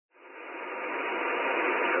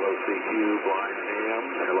Blind Ham.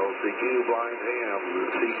 Hello, CQ Blind Ham.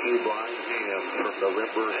 CQ Blind Ham from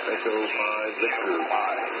November Echo 5 Victor.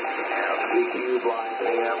 CQ Blind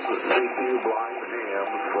Ham. CQ Blind Ham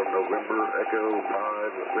from November Echo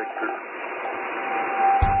 5 Victor.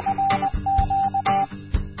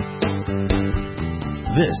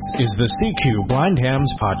 This is the CQ Blind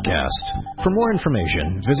Hams podcast. For more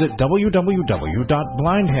information, visit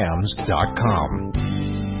www.blindhams.com.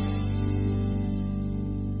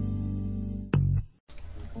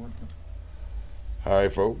 Hi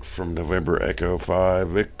folks, from November Echo 5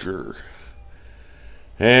 Victor.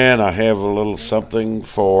 And I have a little something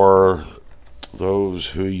for those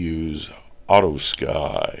who use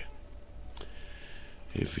AutoSky.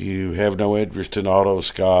 If you have no interest in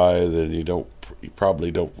AutoSky, then you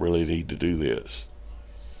probably don't really need to do this.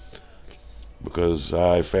 Because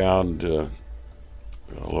I found a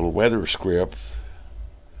little weather script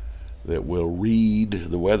that will read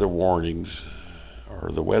the weather warnings, or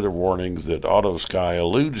the weather warnings that AutoSky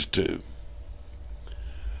alludes to.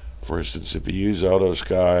 For instance, if you use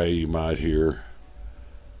AutoSky, you might hear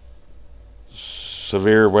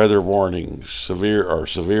severe weather warnings,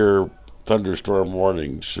 severe thunderstorm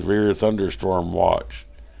warnings, severe thunderstorm watch.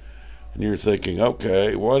 And you're thinking,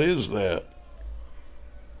 okay, what is that?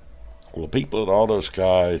 Well, the people at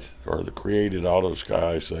AutoSky, or the created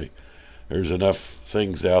AutoSky, say there's enough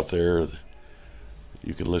things out there.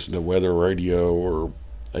 You can listen to weather radio or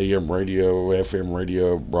AM radio, FM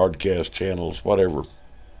radio, broadcast channels, whatever,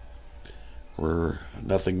 where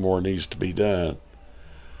nothing more needs to be done.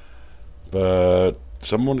 But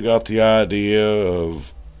someone got the idea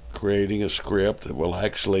of creating a script that will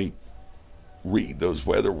actually read those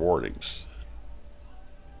weather warnings.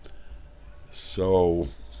 So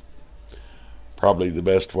probably the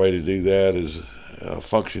best way to do that is a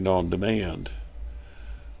function on demand.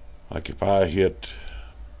 Like if I hit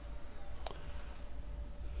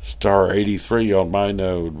star 83 on my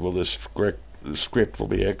node, well, the script will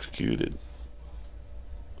be executed.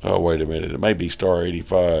 Oh, wait a minute, it may be star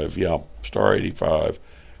 85. Yeah, star 85,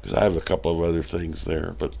 because I have a couple of other things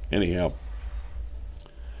there. But anyhow,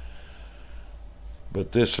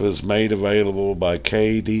 but this was made available by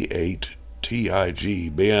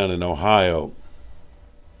KD8TIG, Ben in Ohio.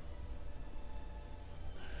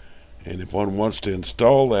 And if one wants to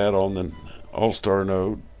install that on the All-Star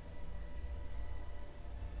node,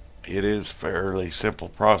 it is a fairly simple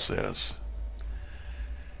process.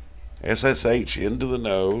 SSH into the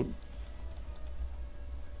node,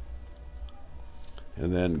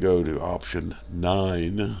 and then go to option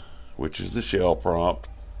 9, which is the shell prompt.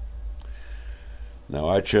 Now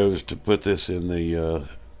I chose to put this in the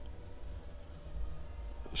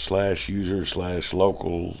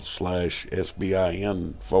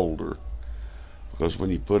 /user/local/SBIN folder, because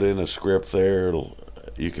when you put in a script there,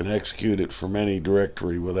 you can execute it from any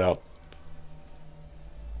directory without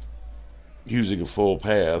using a full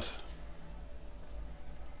path.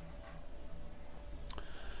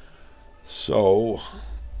 So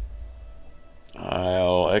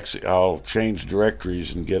I'll change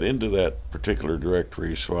directories and get into that particular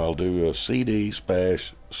directory. So I'll do a CD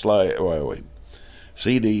space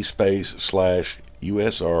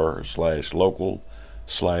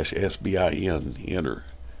 /USR/local/SBIN, enter.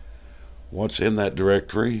 Once in that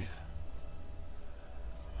directory,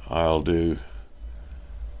 I'll do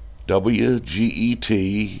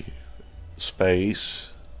WGET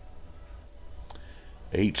space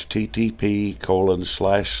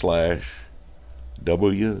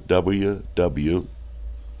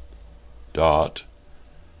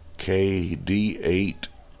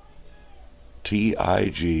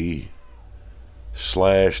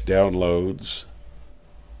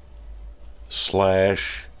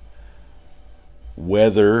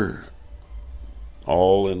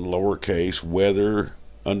all in lowercase,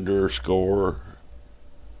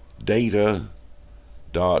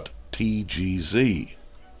 weather_data.tgz.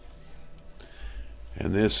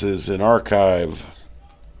 And this is an archive.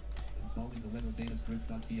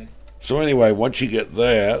 So anyway, once you get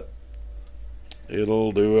that,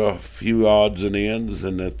 it'll do a few odds and ends,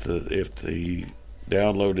 and if the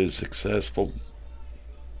download is successful,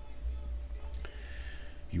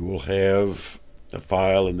 you will have a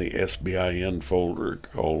file in the SBIN folder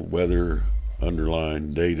called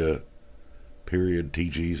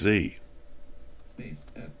weather_data.tgz.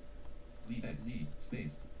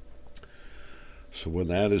 So when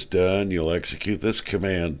that is done, you'll execute this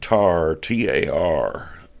command, tar,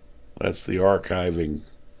 T-A-R. That's the archiving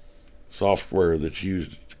software that's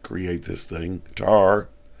used to create this thing. Tar,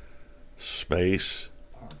 space,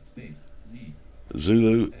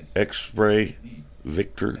 Zulu, X-ray,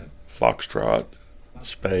 Victor, Foxtrot,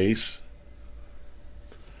 space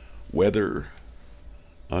weather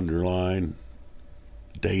underline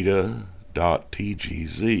data.tgz.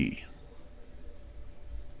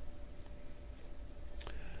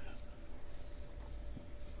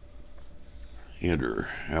 Enter.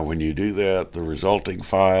 Now when you do that, the resulting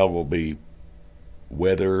file will be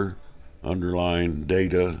weather underline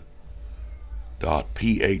data.php.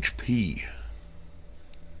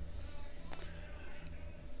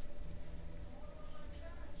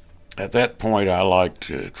 At that point, I like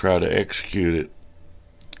to try to execute it.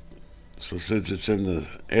 So since it's in the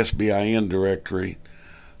SBIN directory,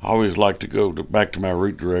 I always like to go back to my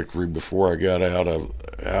root directory before I got out of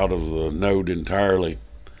the node entirely.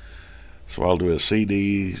 So I'll do a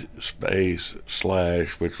cd space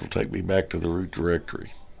 / which will take me back to the root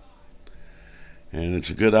directory. And it's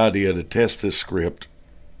a good idea to test this script.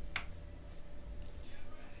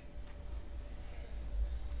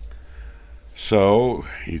 So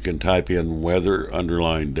you can type in weather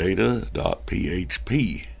underline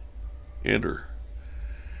data.php. Enter.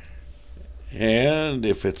 And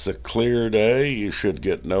if it's a clear day, you should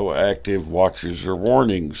get no active watches or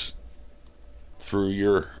warnings through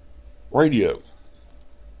your radio.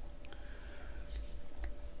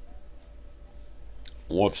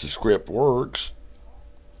 Once the script works,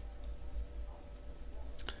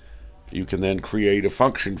 you can then create a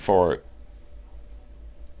function for it.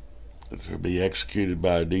 It will be executed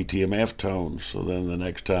by a DTMF tone. So then the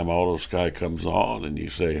next time AutoSky comes on and you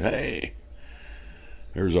say, hey,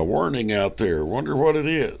 there's a warning out there, wonder what it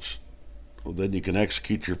is. Well, then you can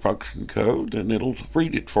execute your function code and it'll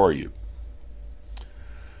read it for you.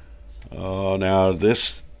 Now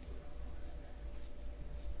this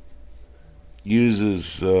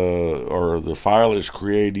uses, or the file is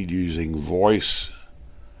created using voice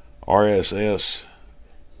RSS.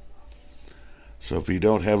 So if you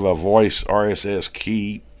don't have a voice RSS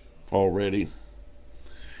key already,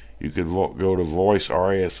 you could go to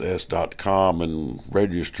voicerss.com and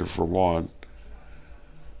register for one.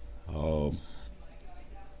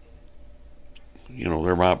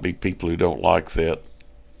 There might be people who don't like that.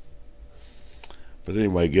 But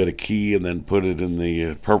anyway, get a key and then put it in the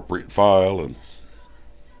appropriate file, and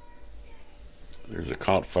there's a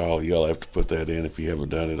conf file. You'll have to put that in if you haven't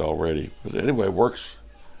done it already. But anyway, works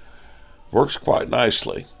quite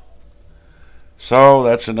nicely. So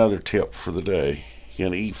that's another tip for the day.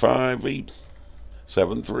 In E5,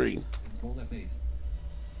 E73.